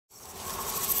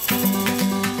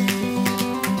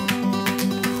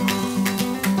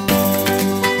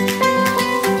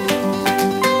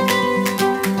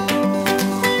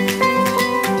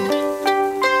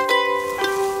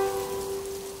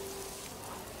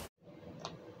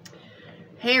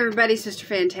Hey everybody, Sister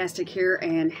Fantastic here,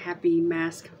 and happy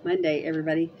Mask Monday,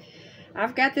 everybody.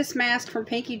 I've got this mask from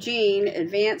PinkeeJean,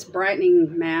 Advanced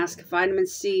Brightening Mask, Vitamin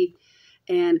C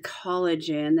and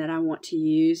Collagen that I want to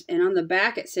use. And on the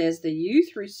back it says the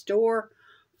Youth Restore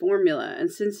Formula.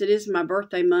 And since it is my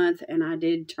birthday month and I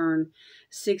did turn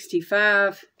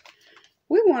 65,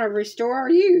 we want to restore our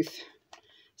youth.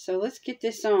 So let's get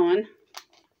this on.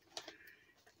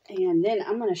 And then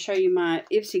I'm going to show you my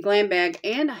Ipsy Glam Bag,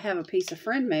 and I have a piece of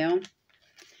friend mail.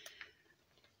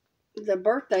 The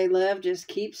birthday love just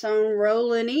keeps on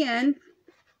rolling in.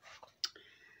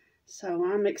 So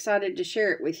I'm excited to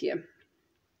share it with you.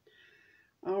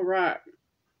 All right.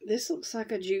 This looks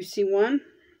like a juicy one.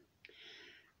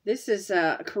 This is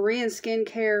Korean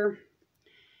skincare,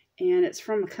 and it's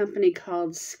from a company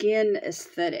called Skin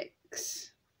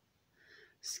Aesthetics.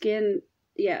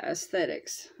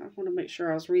 Aesthetics. I want to make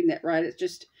sure I was reading that right. It's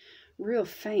just real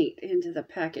faint into the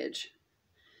package.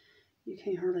 You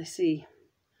can't hardly see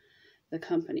the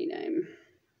company name.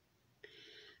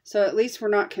 So at least we're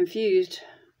not confused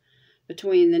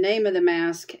between the name of the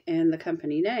mask and the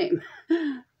company name.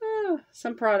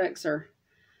 Some products are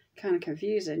kind of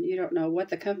confusing. You don't know what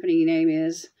the company name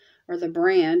is or the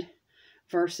brand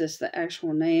versus the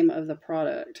actual name of the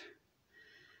product.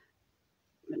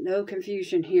 But no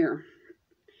confusion here.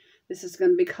 This is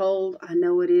going to be cold. I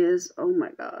know it is. Oh my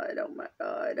God. Oh my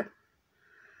God.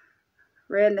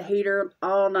 Ran the heater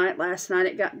all night last night.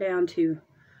 It got down to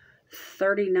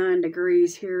 39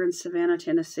 degrees here in Savannah,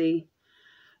 Tennessee.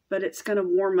 But it's going to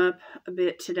warm up a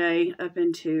bit today, up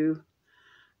into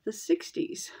the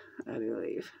 60s, I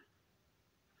believe.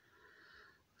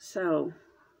 So,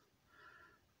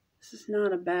 this is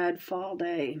not a bad fall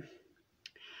day.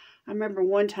 I remember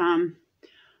one time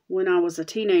when I was a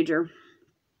teenager,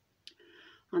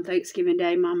 on Thanksgiving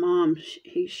Day, my mom,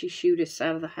 she shooed us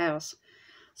out of the house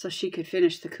so she could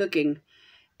finish the cooking.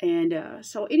 And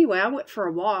so anyway, I went for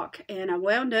a walk, and I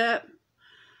wound up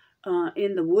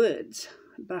in the woods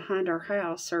behind our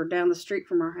house, or down the street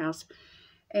from our house.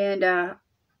 And I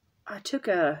took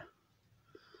a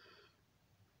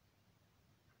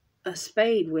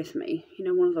spade with me, you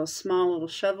know, one of those small little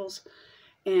shovels.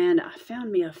 And I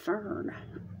found me a fern,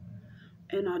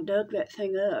 and I dug that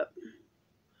thing up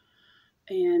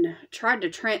and tried to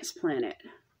transplant it,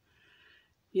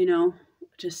 you know,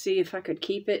 to see if I could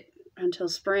keep it until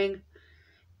spring.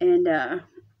 And,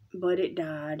 but it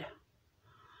died.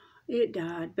 It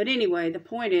died. But anyway, the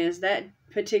point is that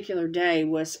particular day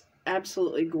was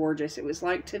absolutely gorgeous. It was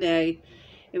like today.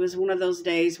 It was one of those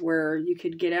days where you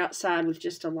could get outside with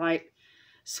just a light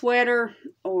sweater,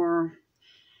 or,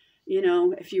 you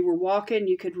know, if you were walking,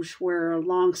 you could wear a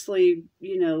long sleeve,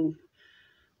 you know,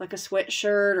 like a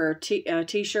sweatshirt or a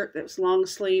t-shirt that was long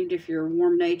sleeved if you're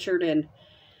warm natured, and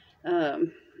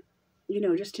you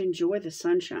know, just enjoy the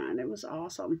sunshine. It was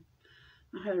awesome.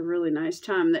 I had a really nice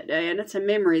time that day, and it's a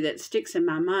memory that sticks in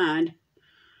my mind.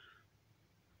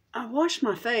 I washed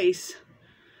my face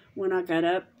when I got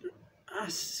up. I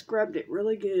scrubbed it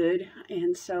really good,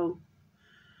 and so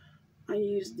I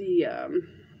used the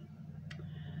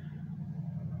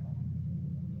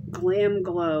Glam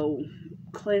Glow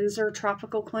cleanser,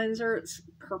 tropical cleanser. It's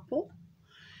purple,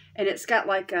 and it's got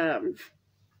like a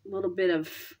little bit of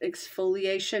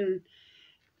exfoliation,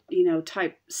 you know,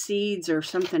 type seeds or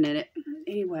something in it.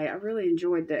 Anyway, I really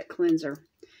enjoyed that cleanser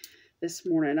this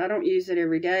morning. I don't use it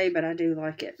every day, but I do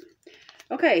like it.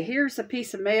 Okay, here's a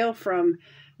piece of mail from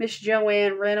Miss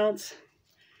Joann Reynolds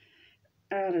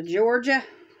out of Georgia.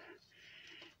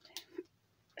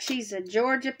 She's a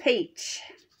Georgia peach.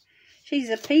 She's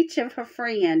a peach of her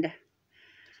friend.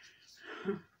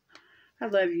 I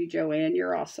love you, Joann.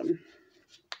 You're awesome.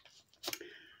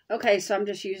 Okay, so I'm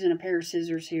just using a pair of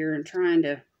scissors here and trying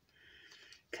to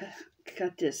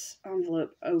cut this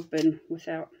envelope open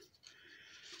without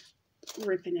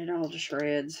ripping it all to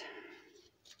shreds,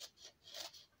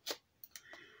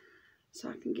 so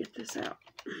I can get this out.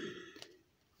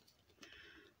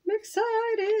 I'm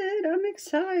excited. I'm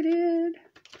excited.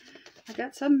 I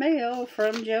got some mail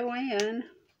from Joann.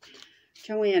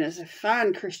 Joann is a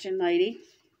fine Christian lady.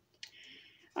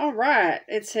 All right.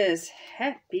 It says,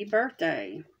 happy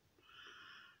birthday.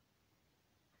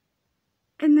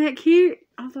 Isn't that cute?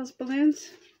 All those balloons.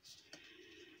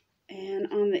 And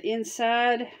on the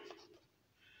inside,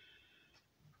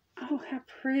 oh, how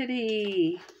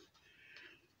pretty.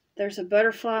 There's a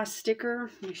butterfly sticker.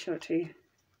 Let me show it to you.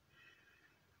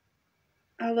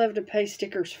 I love to pay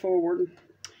stickers forward.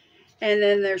 And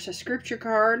then there's a scripture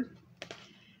card. It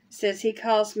says, He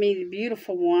calls me the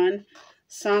beautiful one.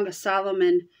 Song of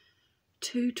Solomon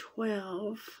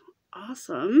 2:12.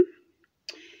 Awesome.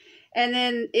 And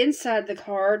then inside the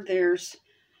card, there's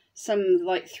some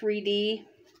like 3D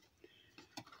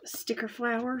sticker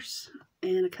flowers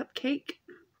and a cupcake.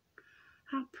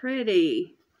 How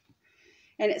pretty.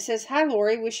 And it says, Hi,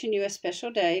 Lori, wishing you a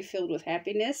special day filled with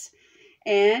happiness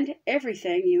and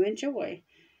everything you enjoy.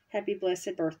 Happy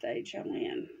blessed birthday,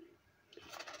 Joann.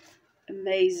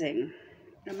 Amazing.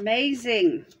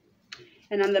 Amazing.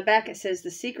 And on the back it says,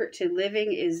 the secret to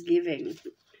living is giving.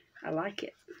 I like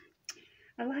it.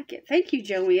 I like it. Thank you,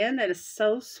 Joann. That is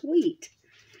so sweet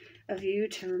of you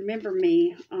to remember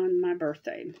me on my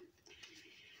birthday.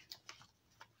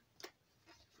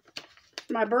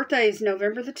 My birthday is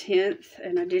November the 10th,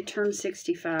 and I did turn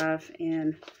 65,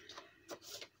 and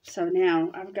so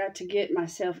now I've got to get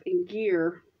myself in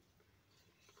gear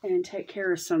and take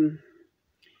care of some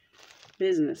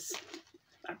business.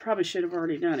 I probably should have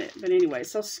already done it, but anyway,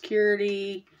 Social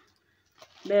Security,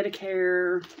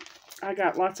 Medicare, I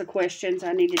got lots of questions.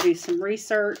 I need to do some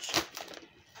research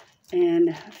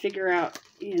and figure out,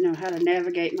 you know, how to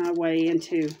navigate my way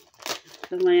into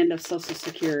the land of Social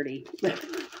Security.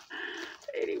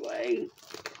 Anyway,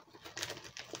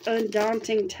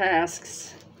 undaunting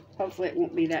tasks. Hopefully it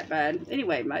won't be that bad.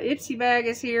 Anyway, my Ipsy bag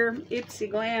is here. Ipsy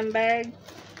Glam Bag.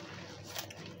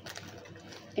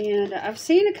 And I've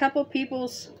seen a couple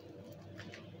people's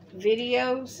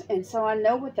videos, and so I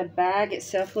know what the bag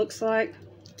itself looks like,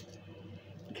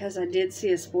 because I did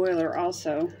see a spoiler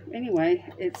also. Anyway,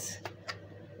 it's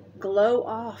glow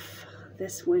off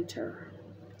this winter.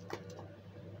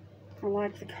 I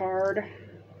like the card.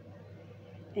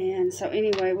 And so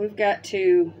anyway, we've got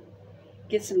to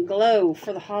get some glow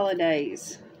for the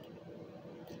holidays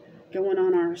going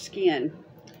on our skin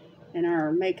and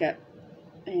our makeup,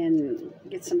 and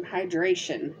get some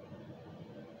hydration.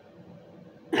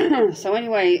 So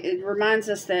anyway, it reminds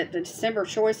us that the December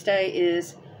Choice Day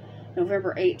is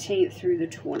November 18th through the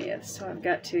 20th. So I've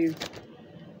got to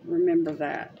remember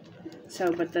that.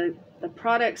 So, but the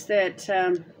products that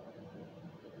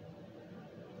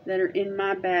are in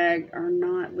my bag are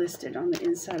not listed on the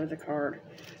inside of the card.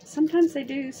 Sometimes they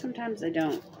do, sometimes they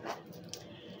don't.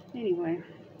 Anyway.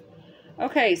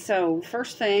 Okay, so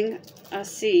first thing I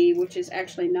see, which is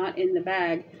actually not in the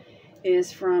bag,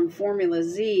 is from Formula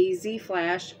Z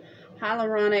Flash,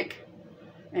 hyaluronic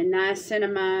and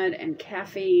niacinamide and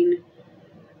caffeine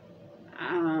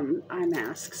eye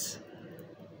masks.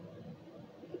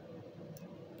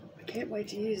 I can't wait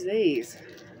to use these.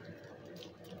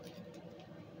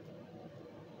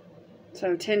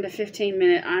 So 10 to 15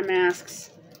 minute eye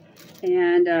masks,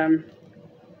 and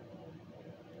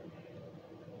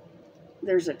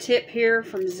there's a tip here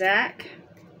from Zach.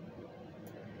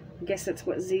 I guess that's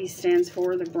what Z stands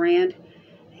for, the brand.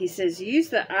 He says, use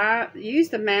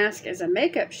the mask as a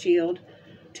makeup shield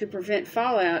to prevent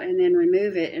fallout, and then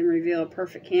remove it and reveal a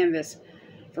perfect canvas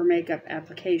for makeup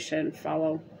application.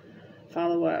 Follow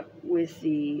up with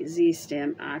the Z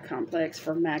Stem Eye Complex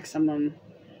for maximum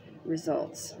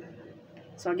results.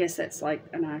 So I guess that's like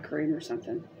an eye cream or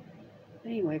something.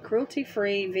 Anyway,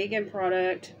 cruelty-free, vegan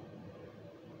product.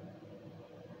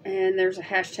 And there's a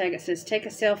hashtag that says, take a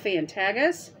selfie and tag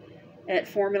us at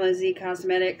Formula Z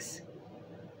Cosmetics.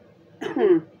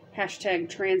 Hashtag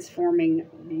transforming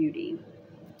beauty.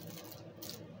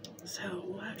 So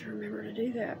we'll have to remember to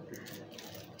do that.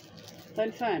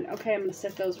 Fun. Okay, I'm going to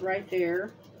set those right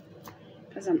there,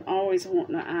 because I'm always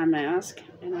wanting an eye mask,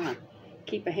 and I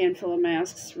keep a handful of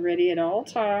masks ready at all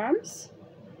times.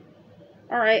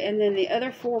 Alright, and then the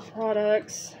other 4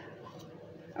 products.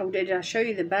 Oh, did I show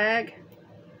you the bag?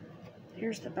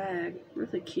 Here's the bag.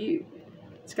 Really cute.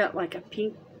 It's got like a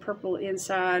pink purple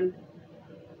inside.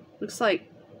 Looks like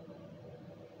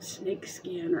snake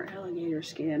skin or alligator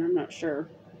skin. I'm not sure.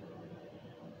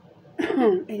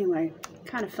 Anyway,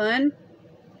 kind of fun.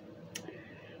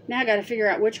 Now I got to figure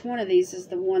out which one of these is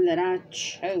the one that I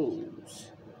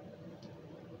chose.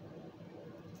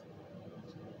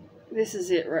 This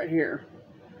is it right here.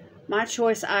 My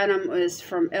choice item is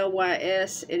from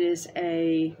LYS. It is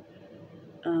a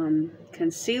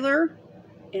concealer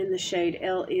in the shade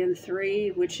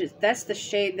LN3, that's the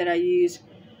shade that I use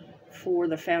for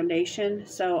the foundation.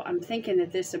 So I'm thinking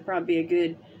that this would probably be a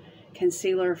good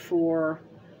concealer for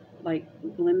like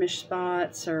blemish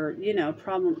spots, or, you know,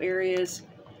 problem areas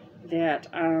that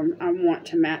I want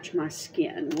to match my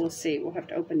skin. We'll see. We'll have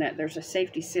to open that. There's a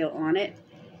safety seal on it,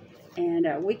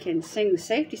 and we can sing the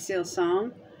safety seal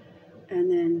song,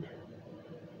 and then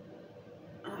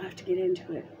I'll have have to get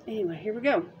into it. Anyway, here we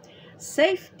go.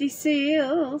 Safety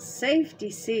seal, safety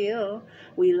seal.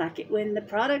 We like it when the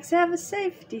products have a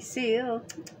safety seal.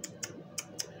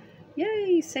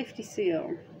 Yay, safety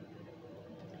seal.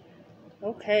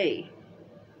 Okay.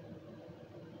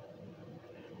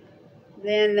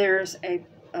 Then there's a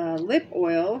lip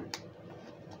oil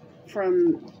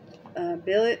from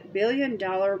Billion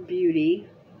Dollar Beauty,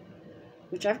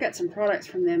 which I've got some products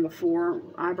from them before.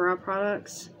 Eyebrow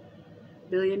products.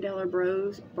 Billion Dollar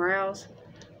Brows.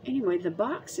 Anyway, the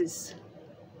box is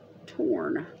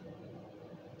torn.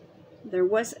 There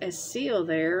was a seal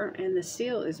there, and the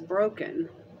seal is broken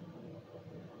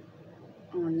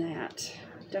on that.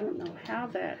 Don't know how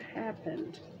that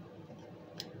happened.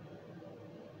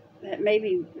 That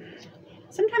maybe,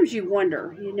 sometimes you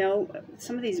wonder, you know,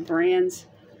 some of these brands,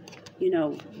 you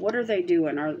know, what are they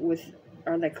doing?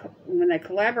 When they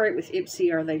collaborate with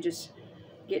Ipsy, are they just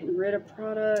getting rid of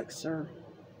products, or,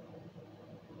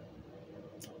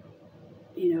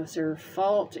 you know, is there a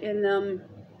fault in them?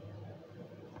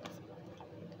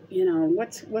 You know,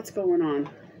 what's going on?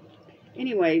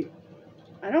 Anyway,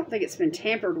 I don't think it's been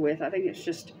tampered with. I think it's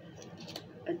just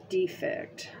a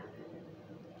defect.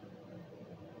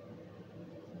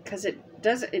 Because it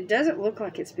doesn't look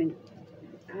like it's been,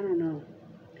 I don't know.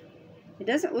 It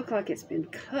doesn't look like it's been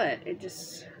cut. It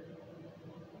just,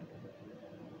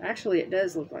 actually it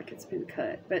does look like it's been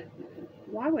cut. But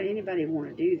why would anybody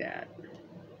want to do that?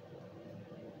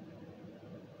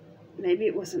 Maybe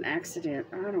it was an accident.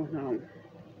 I don't know.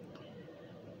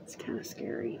 It's kind of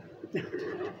scary.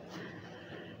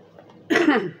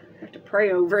 I have to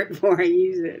pray over it before I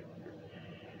use it.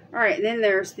 Alright, then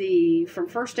there's the, from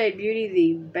First Aid Beauty,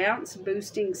 the Bounce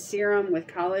Boosting Serum with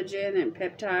collagen and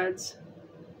peptides.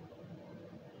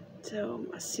 So,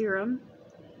 a serum.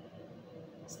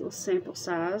 It's a little sample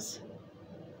size.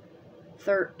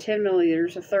 10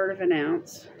 milliliters, a third of an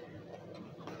ounce.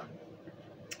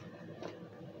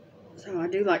 So, I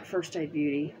do like First Aid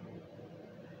Beauty.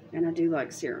 And I do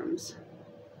like serums.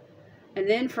 And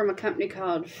then from a company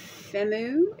called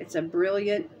Femu, it's a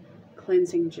Brilliant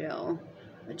Cleansing Gel.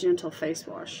 A gentle face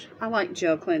wash. I like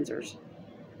gel cleansers.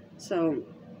 So,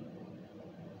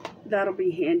 that'll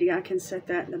be handy. I can set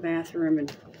that in the bathroom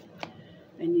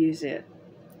and use it.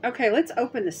 Okay, let's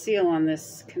open the seal on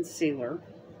this concealer.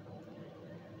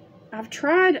 I've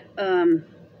tried, I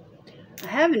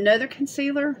have another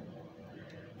concealer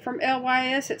from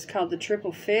LYS. It's called the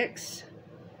Triple Fix.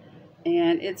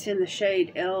 And it's in the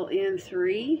shade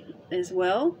LN3 as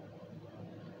well.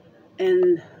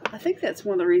 And I think that's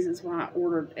one of the reasons why I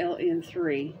ordered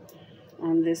LN3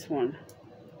 on this one.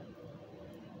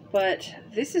 But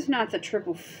this is not the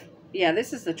triple, yeah,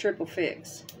 this is the Triple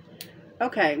Fix.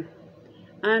 Okay,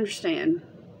 I understand.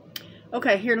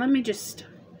 Okay, here, let me just,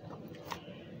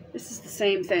 this is the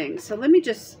same thing. So let me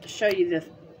just show you the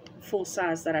full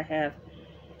size that I have.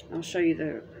 I'll show you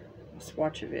the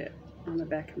swatch of it on the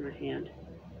back of my hand.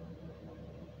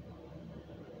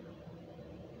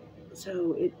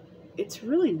 So it's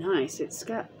really nice. It's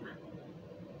got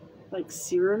like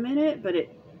serum in it, but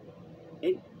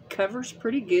it covers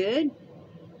pretty good,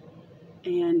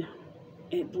 and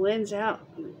it blends out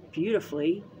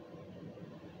beautifully.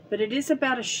 But it is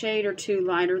about a shade or two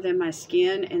lighter than my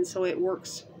skin, and so it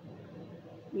works,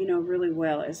 you know, really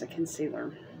well as a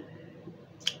concealer.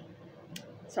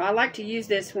 So I like to use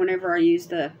this whenever I use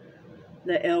the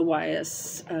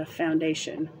LYS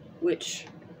foundation, which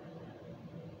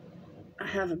I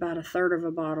have about a third of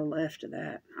a bottle left of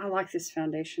that. I like this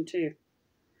foundation too.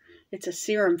 It's a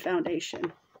serum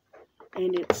foundation,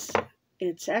 and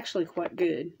it's actually quite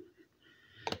good.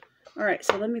 All right,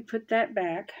 so let me put that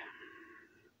back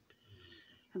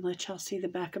and let y'all see the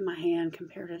back of my hand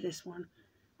compared to this one.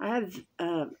 I have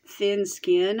thin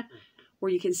skin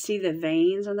where you can see the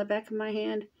veins on the back of my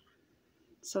hand.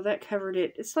 So that covered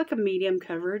it. It's like a medium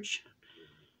coverage.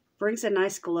 Brings a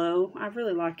nice glow. I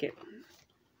really like it.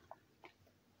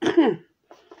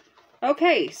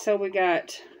 Okay, so we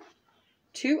got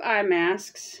 2 eye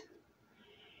masks.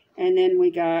 And then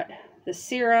we got the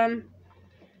serum.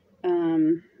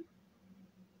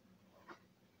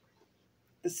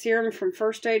 The serum from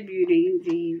First Aid Beauty.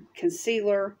 The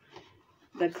concealer.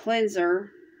 The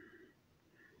cleanser.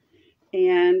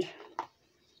 And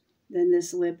then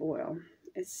this lip oil.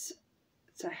 It's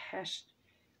a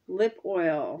lip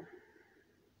oil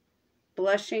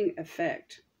blushing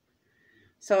effect.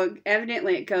 So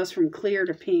evidently it goes from clear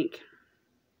to pink.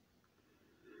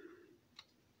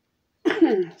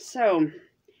 So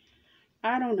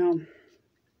I don't know.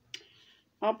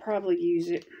 I'll probably use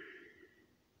it.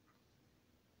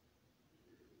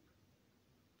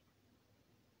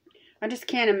 I just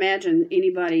can't imagine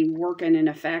anybody working in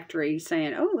a factory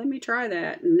saying, oh, let me try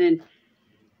that. And then,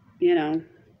 you know,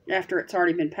 after it's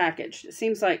already been packaged. It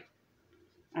seems like,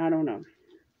 I don't know.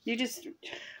 You just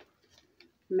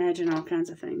imagine all kinds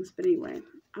of things. But anyway,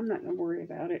 I'm not going to worry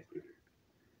about it.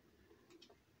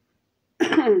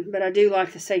 But I do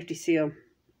like the safety seal.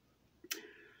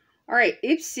 All right,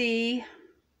 Ipsy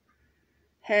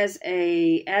has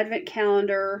a advent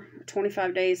calendar,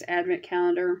 25 days advent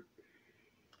calendar.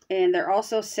 And they're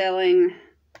also selling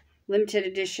limited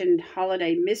edition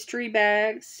holiday mystery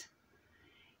bags.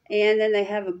 And then they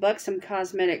have a Buxom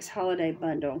Cosmetics holiday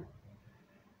bundle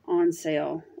on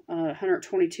sale.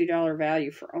 $122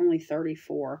 value for only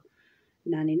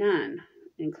 $34.99.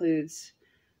 Includes,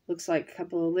 looks like a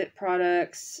couple of lip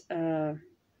products, a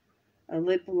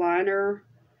lip liner.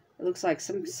 It looks like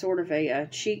some sort of a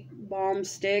cheek balm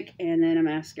stick, and then a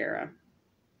mascara.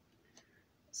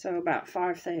 So about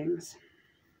 5 things.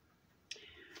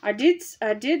 I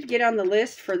did get on the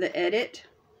list for the edit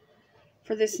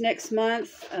for this next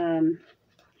month. I'm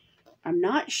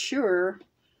not sure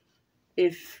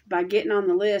if by getting on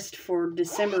the list for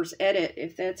December's edit,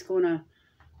 if that's going to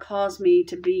cause me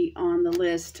to be on the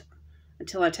list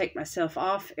until I take myself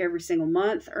off every single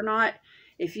month or not.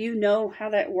 If you know how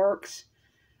that works,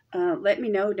 let me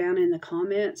know down in the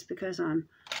comments, because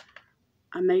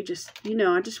I may just, you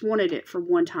know, I just wanted it for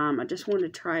one time. I just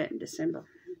wanted to try it in December.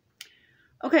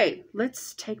 Okay,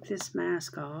 let's take this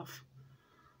mask off.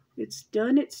 It's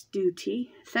done its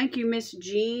duty. Thank you, Miss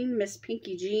Jean, Miss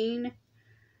PinkeeJean.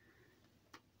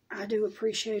 I do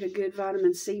appreciate a good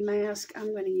vitamin C mask.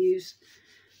 I'm going to use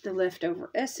the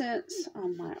leftover essence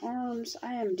on my arms.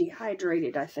 I am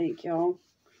dehydrated, I think, y'all.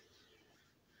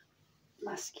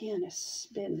 My skin has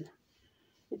been,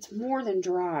 it's more than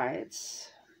dry.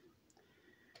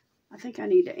 I think I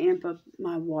need to amp up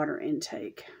my water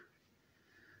intake.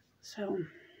 So,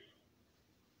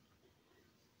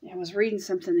 I was reading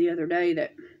something the other day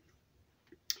that,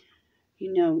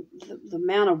 you know, the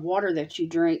amount of water that you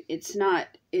drink, it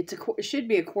should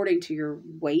be according to your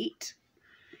weight,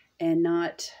 and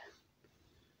not,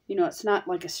 you know, it's not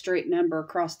like a straight number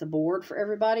across the board for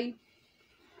everybody.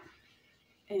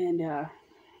 And,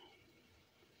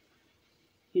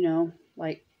 you know,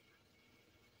 like,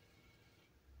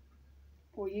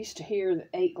 we used to hear that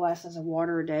 8 glasses of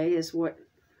water a day is what,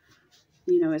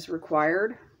 you know, is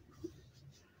required.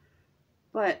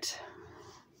 But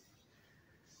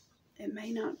it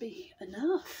may not be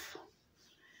enough.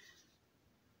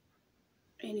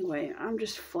 Anyway, I'm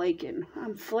just flaking.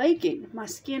 I'm flaking. My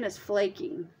skin is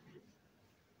flaking.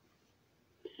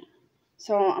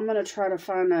 So I'm going to try to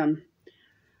find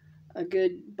a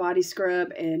good body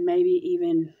scrub, and maybe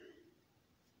even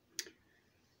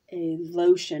a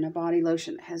lotion, a body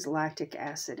lotion that has lactic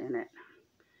acid in it,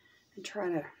 and try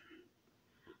to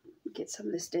get some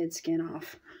of this dead skin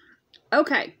off.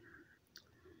 Okay,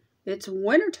 it's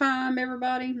wintertime,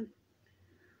 everybody.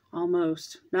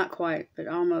 Almost, not quite, but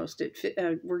almost.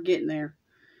 We're getting there.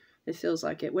 It feels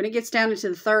like it. When it gets down into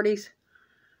the 30s,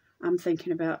 I'm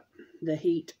thinking about the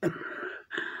heat.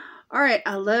 All right,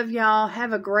 I love y'all.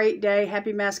 Have a great day.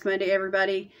 Happy Mask Monday,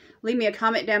 everybody. Leave me a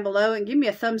comment down below and give me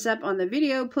a thumbs up on the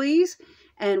video, please.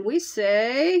 And we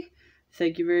say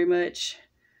thank you very much.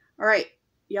 All right,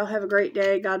 y'all have a great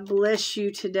day. God bless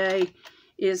you today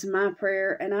is my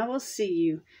prayer, and I will see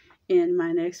you in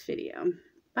my next video.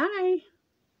 Bye.